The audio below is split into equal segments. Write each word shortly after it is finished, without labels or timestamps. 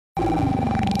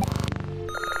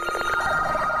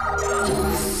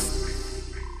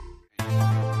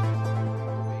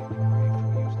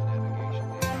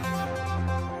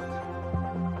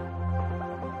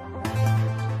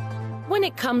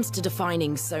When it comes to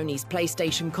defining Sony's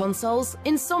PlayStation consoles,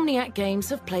 Insomniac games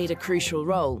have played a crucial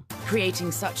role.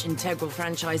 Creating such integral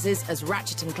franchises as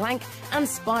Ratchet & Clank and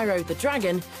Spyro the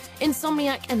Dragon,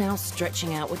 Insomniac are now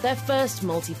stretching out with their first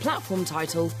multi-platform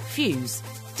title, Fuse.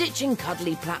 Ditching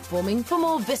cuddly platforming for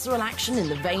more visceral action in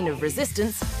the vein of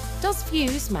Resistance, does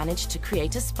Fuse manage to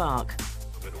create a spark?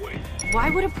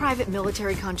 Why would a private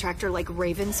military contractor like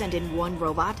Raven send in one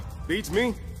robot? Beats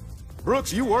me.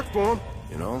 Brooks, you work for him.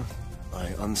 You know, I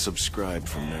unsubscribed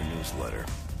from their newsletter.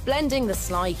 Blending the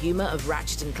sly humour of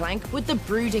Ratchet & Clank with the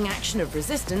brooding action of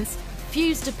Resistance,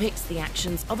 Fuse depicts the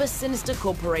actions of a sinister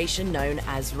corporation known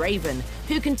as Raven,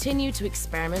 who continue to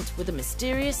experiment with a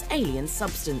mysterious alien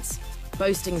substance.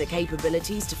 Boasting the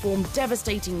capabilities to form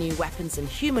devastating new weapons and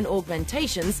human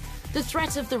augmentations, the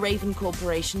threat of the Raven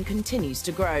Corporation continues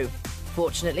to grow.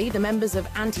 Fortunately, the members of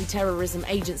anti-terrorism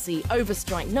agency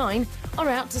Overstrike 9 are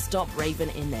out to stop Raven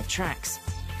in their tracks.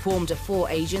 Formed of 4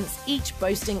 agents, each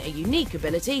boasting a unique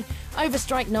ability,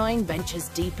 Overstrike 9 ventures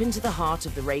deep into the heart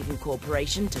of the Raven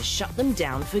Corporation to shut them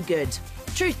down for good.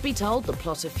 Truth be told, the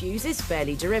plot of Fuse is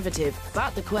fairly derivative,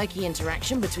 but the quirky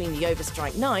interaction between the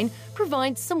Overstrike 9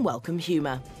 provides some welcome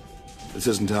humour. This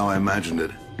isn't how I imagined it.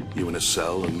 You in a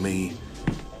cell and me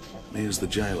as the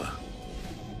jailer.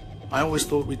 I always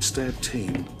thought we'd stay a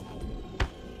team.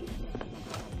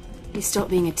 We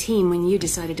stopped being a team when you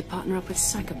decided to partner up with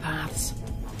psychopaths.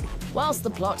 Whilst the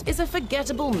plot is a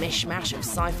forgettable mishmash of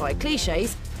sci-fi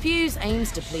cliches, Fuse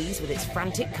aims to please with its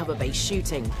frantic cover-based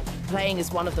shooting. Playing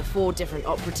as one of the 4 different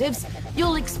operatives,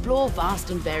 you'll explore vast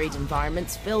and varied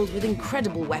environments filled with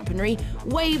incredible weaponry,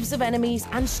 waves of enemies,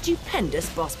 and stupendous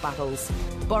boss battles.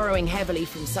 Borrowing heavily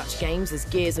from such games as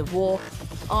Gears of War,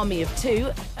 Army of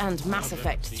Two, and Mass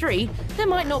Effect 3, there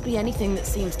might not be anything that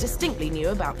seems distinctly new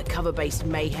about the cover-based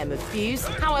mayhem of Fuse.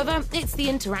 However, it's the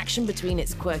interaction between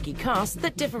its quirky cast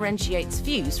that differentiates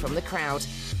Fuse from the crowd.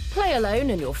 Play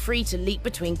alone and you're free to leap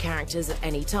between characters at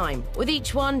any time, with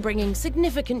each one bringing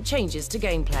significant changes to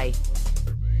gameplay.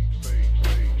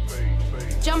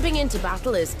 Jumping into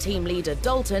battle as team leader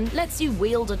Dalton lets you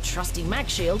wield a trusty mag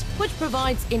shield, which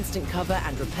provides instant cover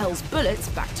and repels bullets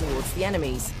back towards the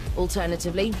enemies.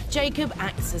 Alternatively, Jacob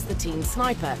acts as the team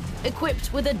sniper,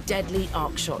 equipped with a deadly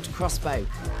arc-shot crossbow.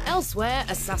 Elsewhere,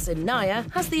 assassin Naya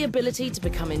has the ability to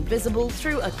become invisible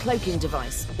through a cloaking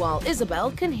device, while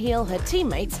Isabel can heal her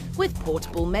teammates with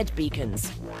portable med beacons.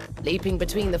 Leaping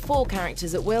between the 4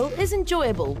 characters at will is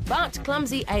enjoyable, but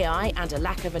clumsy AI and a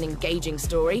lack of an engaging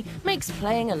story makes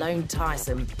playing alone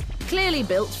tiresome. Clearly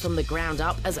built from the ground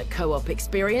up as a co-op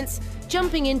experience,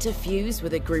 jumping into Fuse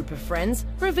with a group of friends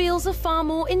reveals a far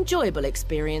more enjoyable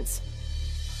experience.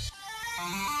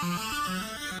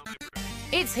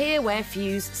 It's here where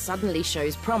Fuse suddenly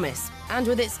shows promise, and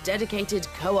with its dedicated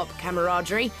co-op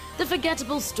camaraderie, the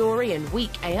forgettable story and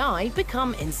weak AI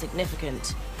become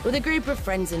insignificant. With a group of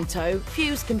friends in tow,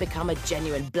 Fuse can become a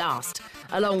genuine blast.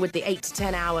 Along with the 8 to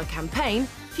 10 hour campaign,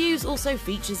 Fuse also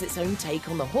features its own take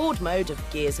on the Horde mode of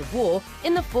Gears of War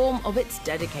in the form of its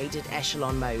dedicated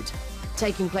Echelon mode.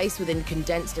 Taking place within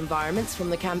condensed environments from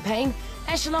the campaign,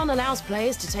 Echelon allows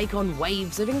players to take on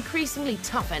waves of increasingly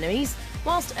tough enemies,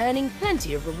 whilst earning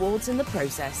plenty of rewards in the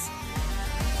process.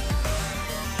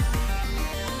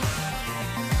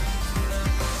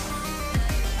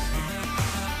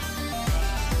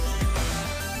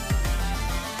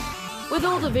 With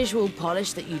all the visual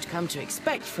polish that you'd come to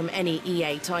expect from any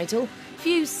EA title,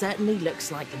 Fuse certainly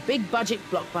looks like the big-budget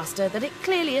blockbuster that it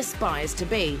clearly aspires to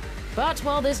be. But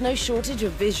while there's no shortage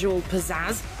of visual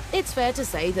pizzazz, it's fair to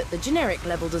say that the generic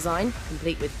level design,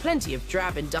 complete with plenty of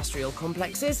drab industrial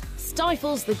complexes,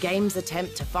 stifles the game's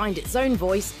attempt to find its own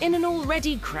voice in an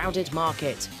already crowded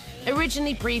market.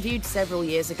 Originally previewed several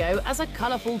years ago as a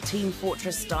colourful Team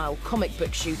Fortress-style comic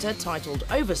book shooter titled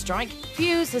Overstrike,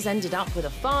 Fuse has ended up with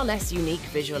a far less unique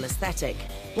visual aesthetic.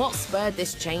 What spurred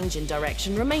this change in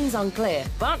direction remains unclear,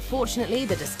 but fortunately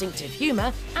the distinctive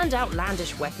humour and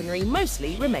outlandish weaponry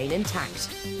mostly remain intact.